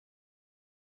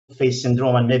face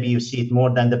syndrome, and maybe you see it more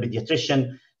than the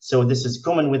pediatrician. So this is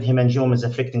common with hemangiomas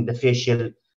affecting the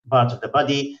facial part of the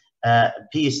body.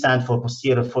 P stands for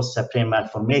posterior fossa brain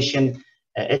malformation.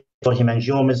 S for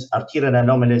hemangiomas, arterial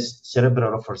anomalies,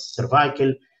 cerebral or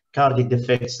cervical, cardiac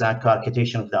defects like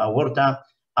carcatation of the aorta,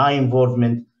 eye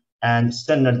involvement, and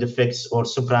sternal defects or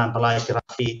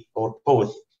supraumbilicus or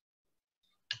both.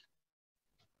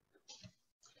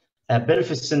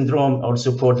 Pelvis syndrome,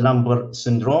 also called lumbar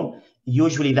syndrome.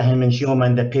 Usually the hemangioma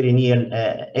in the perineal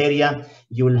area,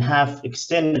 you will have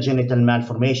external genital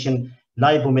malformation,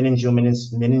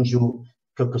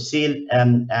 lipomeningococcygeal,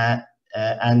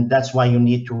 and that's why you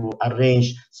need to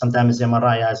arrange sometimes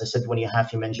MRI, as I said, when you have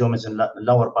hemangiomas in the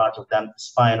lower part of the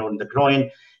spine or in the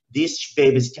groin. These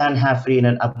babies can have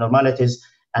renal abnormalities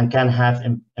and can have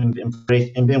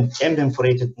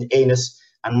impinforated anus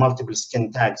and multiple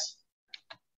skin tags.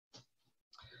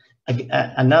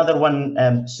 Another one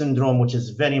syndrome which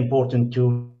is very important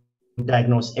to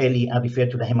diagnose early and refer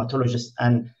to the hematologist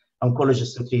and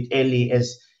oncologist to treat early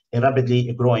is a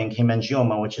rapidly growing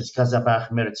hemangioma, which is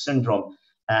Kazabach-Merritt syndrome.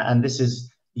 And this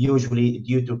is usually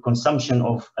due to consumption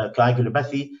of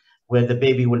coagulopathy, where the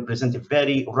baby will present a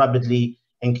very rapidly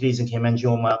increasing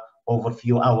hemangioma over a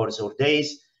few hours or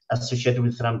days, associated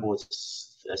with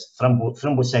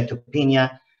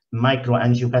thrombocytopenia,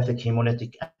 microangiopathic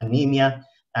hemolytic anemia,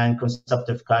 and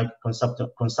consumptive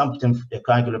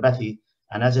coagulopathy.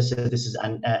 And as I said, this is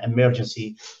an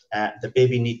emergency. The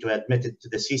baby needs to be admitted to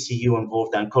the CCU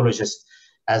involved oncologist,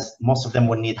 as most of them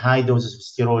will need high doses of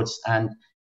steroids and